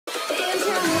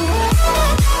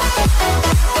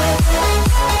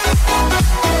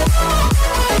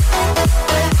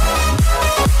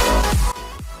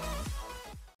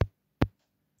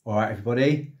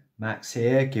everybody, Max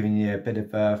here, giving you a bit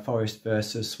of a Forest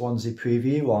versus Swansea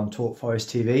preview on Talk Forest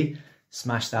TV.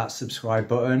 Smash that subscribe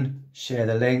button, share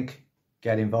the link,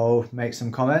 get involved, make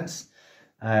some comments.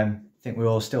 I think we're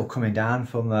all still coming down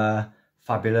from a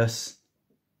fabulous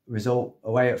result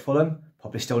away at Fulham.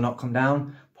 Probably still not come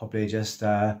down, probably just,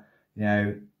 I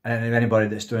don't know anybody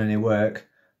that's done any work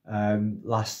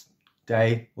last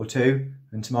day or two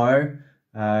and tomorrow.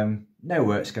 No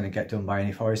work's going to get done by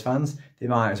any Forest fans. They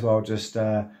might as well just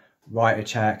write a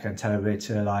cheque and tell everybody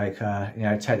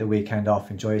to take the weekend off,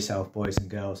 enjoy yourself, boys and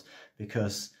girls,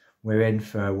 because we're in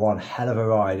for one hell of a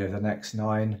ride over the next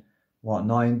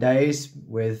 9 days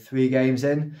with 3 games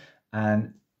in,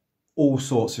 and all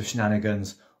sorts of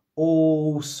shenanigans,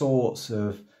 all sorts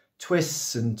of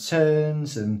twists and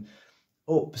turns and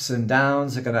ups and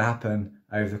downs are going to happen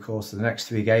over the course of the next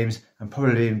 3 games, and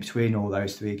probably in between all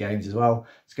those 3 games as well.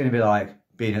 It's going to be like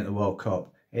being at the World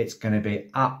Cup. It's going to be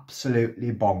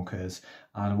absolutely bonkers.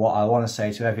 And what I want to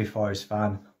say to every Forest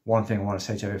fan, one thing I want to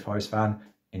say to every Forest fan,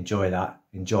 enjoy that,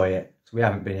 enjoy it. So we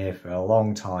haven't been here for a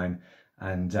long time,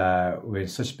 and we're in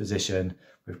such a position.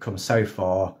 We've come so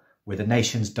far. We're the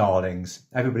nation's darlings.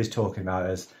 Everybody's talking about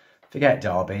us. Forget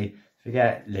Derby,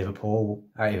 forget Liverpool.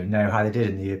 I don't even know how they did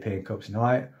in the European Cup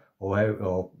tonight,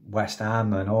 or West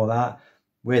Ham and all that.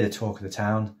 We're the talk of the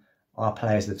town. Our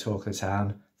players are the talk of the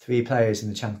town. 3 players in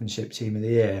the Championship Team of the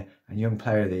Year and Young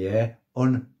Player of the Year.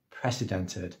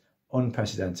 Unprecedented.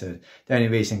 Unprecedented. The only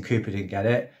reason Cooper didn't get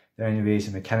it, the only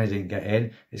reason McKenna didn't get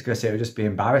in, is because it would just be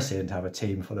embarrassing to have a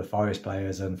team full of Forest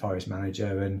players and Forest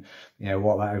manager and,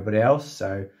 what about everybody else?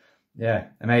 So, yeah,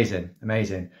 amazing,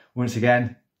 amazing. Once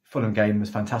again, Fulham game was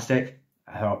fantastic.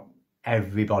 I thought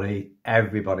everybody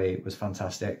was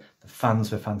fantastic. The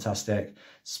fans were fantastic.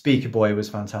 Speaker Boy was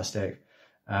fantastic.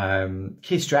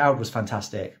 Keith Stroud was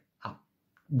fantastic.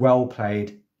 Well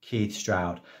played, Keith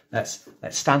Stroud. Let's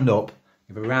stand up,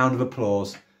 give a round of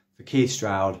applause for Keith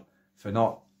Stroud for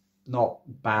not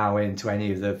bowing to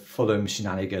any of the Fulham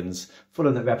shenanigans.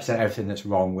 Fulham that represent everything that's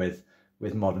wrong with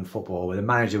modern football, with a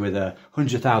manager with a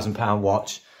 £100,000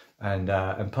 watch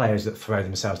and players that throw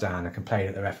themselves down and complain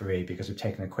at the referee because we've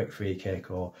taken a quick free kick,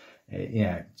 or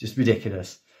just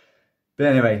ridiculous. But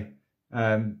anyway,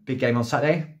 big game on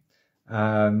Saturday.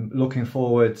 Looking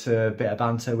forward to a bit of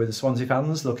banter with the Swansea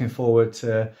fans. Looking forward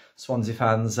to Swansea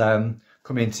fans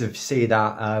coming to see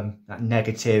that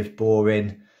negative,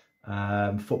 boring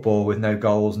football with no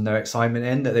goals and no excitement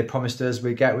in that they promised us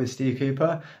we'd get with Steve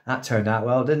Cooper. That turned out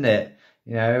well, didn't it?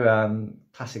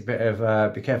 Classic bit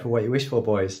of be careful what you wish for,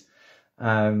 boys.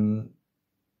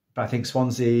 But I think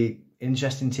Swansea,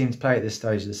 interesting team to play at this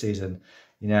stage of the season.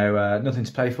 Nothing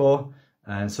to play for,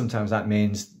 and sometimes that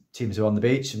means teams are on the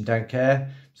beach and don't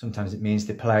care. Sometimes it means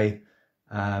they play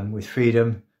with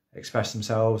freedom, express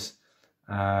themselves,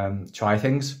 try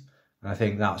things. And I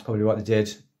think that's probably what they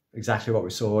did, exactly what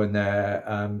we saw in their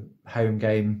home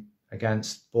game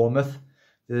against Bournemouth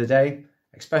the other day.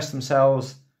 Expressed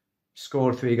themselves,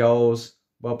 scored 3 goals.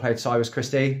 Well played, Cyrus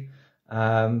Christie,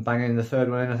 banging the 3rd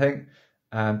one in, I think.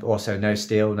 Also no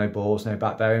steal, no balls, no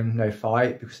backbone, no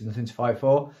fight, because there's nothing to fight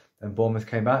for. Then Bournemouth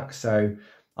came back. So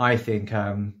I think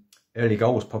early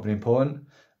goal was probably important.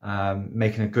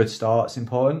 Making a good start is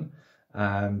important.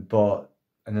 But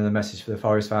another message for the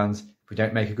Forest fans: if we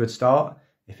don't make a good start,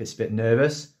 if it's a bit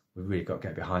nervous, we've really got to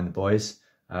get behind the boys.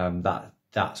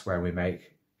 That's where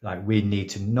we need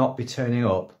to not be turning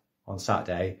up on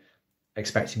Saturday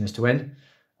expecting us to win.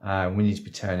 We need to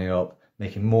be turning up,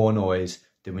 making more noise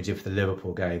than we did for the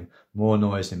Liverpool game, more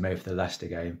noise than made for the Leicester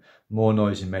game, more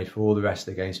noise than made for all the rest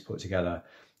of the games put together.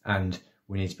 And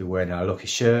we need to be wearing our lucky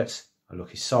shirts, our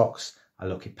lucky socks, our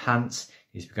lucky pants.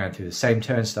 We need to be going through the same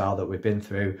turnstile that we've been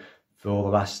through for all the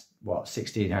last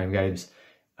 16 home games.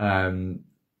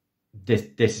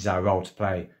 This is our role to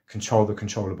play. Control the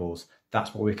controllables.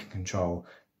 That's what we can control.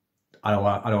 I don't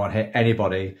want to hear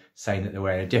anybody saying that they're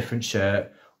wearing a different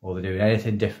shirt or they're doing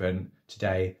anything different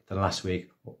today than last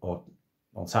week, or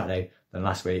on Saturday than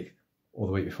last week, or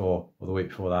the week before, or the week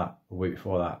before that, or the week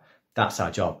before that. That's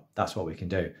our job. That's what we can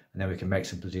do. And then we can make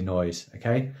some bloody noise,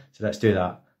 okay? So let's do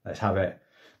that. Let's have it.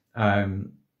 I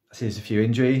see there's a few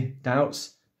injury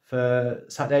doubts for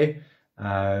Saturday.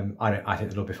 I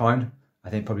think they'll be fine. I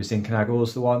think probably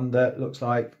Zinkernagle's the one that looked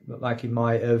like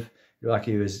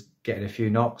he was getting a few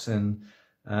knocks, and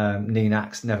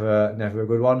Nenak's never a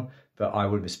good one. But I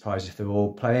wouldn't be surprised if they're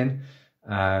all playing.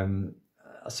 I'm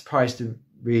surprised to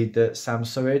read that Sam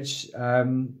Surridge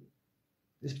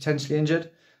is potentially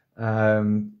injured.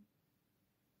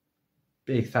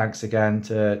 Big thanks again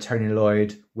to Tony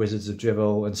Lloyd, Wizards of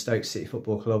Dribble and Stoke City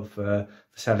Football Club for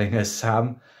selling us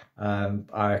Sam.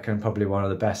 I reckon probably one of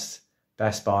the best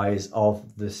best buys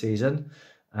of the season.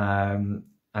 And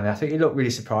I think he looked really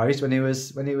surprised when he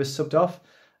was subbed off.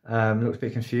 Looked a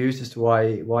bit confused as to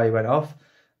why he went off,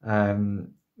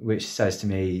 which says to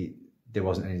me there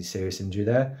wasn't any serious injury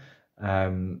there.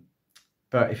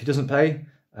 But if he doesn't play,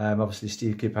 obviously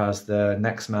Steve Cooper has the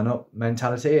next man up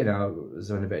mentality. And I was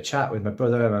having a bit of chat with my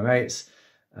brother and my mates,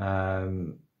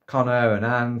 Connor and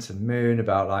Ant and Moon,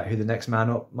 about like who the next man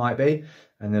up might be.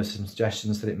 And there were some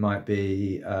suggestions that it might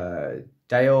be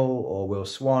Dale or Will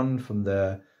Swan from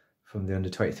the under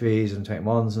 23s and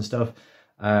 21s and stuff.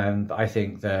 But I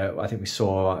think we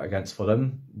saw against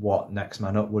Fulham what next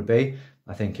man up would be.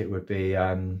 I think it would be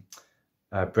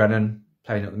Brennan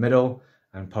playing up the middle,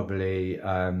 and probably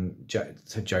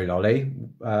Joe Lolly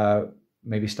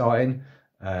maybe starting,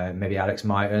 maybe Alex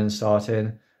Myton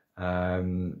starting,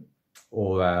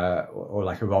 or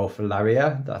like a role for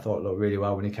Laria that I thought looked really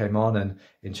well when he came on. And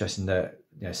interesting that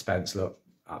Spence looked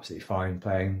absolutely fine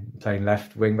playing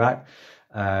left wing back.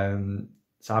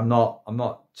 So I'm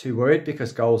not too worried,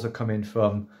 because goals are coming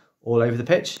from all over the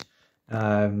pitch.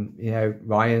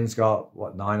 Ryan's got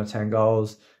 9 or 10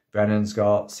 goals. Brennan's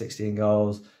got 16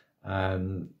 goals.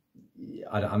 I'm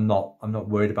not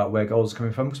worried about where goals are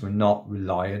coming from, because we're not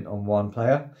reliant on one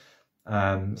player.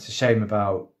 It's a shame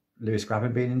about Lewis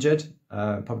Grabban being injured,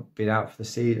 probably been out for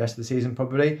the rest of the season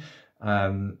probably.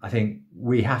 I think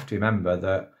we have to remember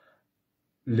that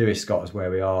Lewis got us where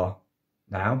we are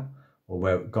now,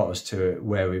 or got us to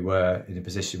where we were in a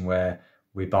position where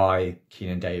we buy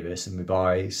Keenan Davis and we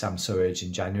buy Sam Surridge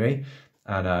in January,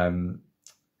 and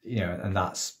and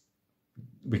that's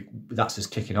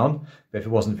just kicking on. But if it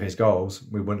wasn't for his goals,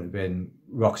 we wouldn't have been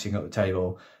rocketing up the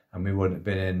table, and we wouldn't have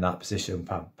been in that position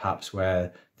perhaps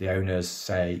where the owners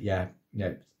say,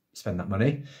 spend that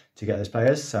money to get those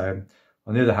players. So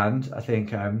on the other hand, I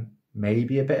think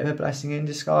maybe a bit of a blessing in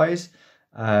disguise,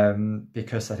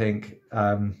 because I think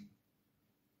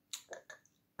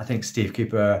Steve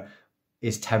Cooper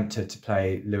is tempted to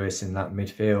play Lewis in that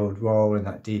midfield role, in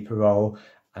that deeper role.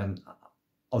 And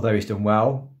although he's done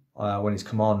well when he's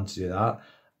come on to do that,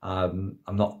 I'm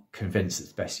not convinced it's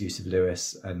the best use of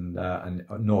Lewis, and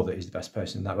nor that he's the best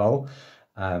person in that role.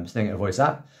 So I think it avoids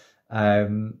that.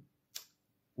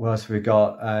 What else have we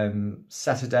got?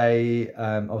 Saturday,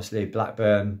 obviously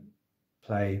Blackburn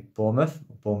play Bournemouth.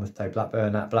 Bournemouth play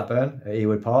Blackburn at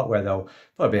Ewood Park, where there'll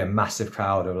probably be a massive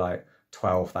crowd of like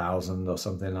 12,000 or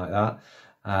something like that.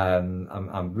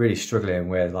 I'm really struggling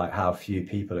with like how few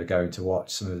people are going to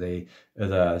watch some of the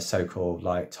other so-called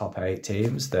like top 8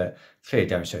 teams that clearly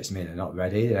demonstrates to me they're not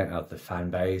ready. They don't have the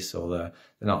fan base, or they're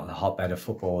not the hotbed of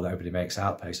football that everybody makes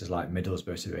out. Places like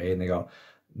Middlesbrough to be, and they got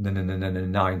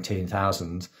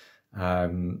 19,000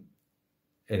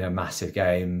 in a massive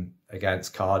game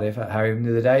against Cardiff at home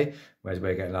the other day, whereas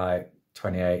we're getting like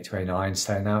 28, 29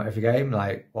 selling out every game.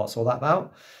 Like, what's all that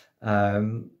about?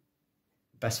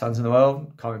 Best fans in the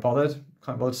world, can't be bothered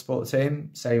to support the team.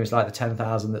 Same as like the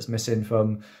 10,000 that's missing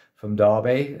from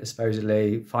Derby,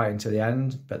 supposedly fighting to the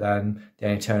end, but then they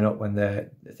only turn up when they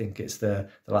think it's the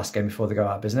last game before they go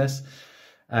out of business.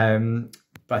 But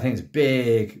I think it's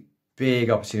a big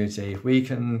opportunity. If we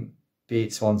can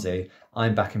beat Swansea,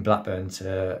 I'm backing Blackburn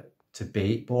to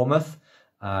beat Bournemouth.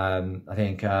 I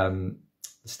think the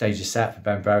stage is set for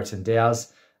Ben Brereton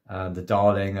Diaz, the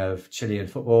darling of Chilean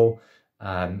football.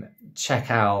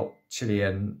 Check out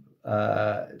Chilean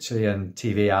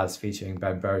TV ads featuring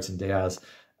Ben Brereton Diaz,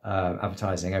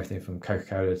 advertising everything from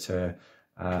Coca-Cola to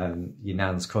your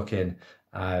nan's cooking.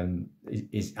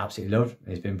 He's absolutely loved.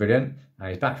 He's been brilliant.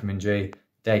 He's back from injury.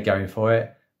 They're going for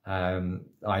it. I'm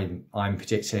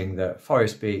predicting that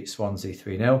Forest beat Swansea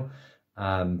 3-0,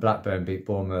 Blackburn beat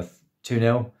Bournemouth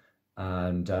 2-0,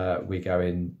 and we go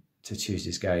into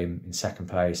Tuesday's game in second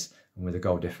place and with a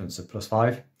goal difference of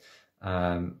 +5.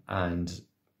 And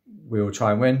we will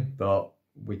try and win, but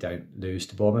we don't lose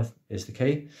to Bournemouth is the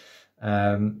key.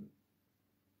 So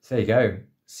there you go.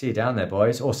 See you down there,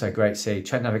 boys. Also great to see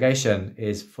Trent Navigation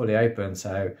is fully open,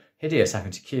 so hideous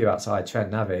having to queue outside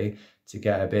Trent Navi to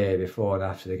get a beer before and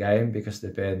after the game, because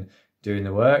they've been doing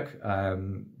the work,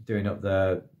 doing up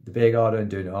the beer garden,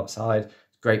 doing it outside.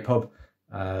 Great pub.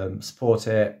 Support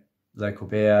it. Local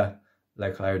beer,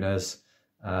 local owners,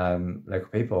 local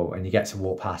people, and you get to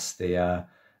walk past the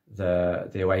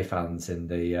away fans in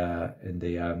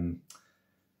the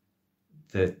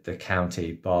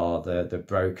county bar, the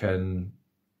broken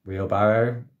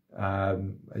wheelbarrow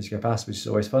as you go past, which is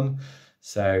always fun.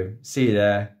 So see you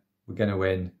there. We're going to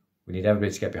win. We need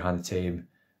everybody to get behind the team,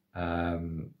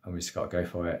 and we just got to go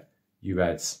for it. You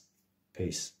Reds,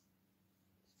 peace.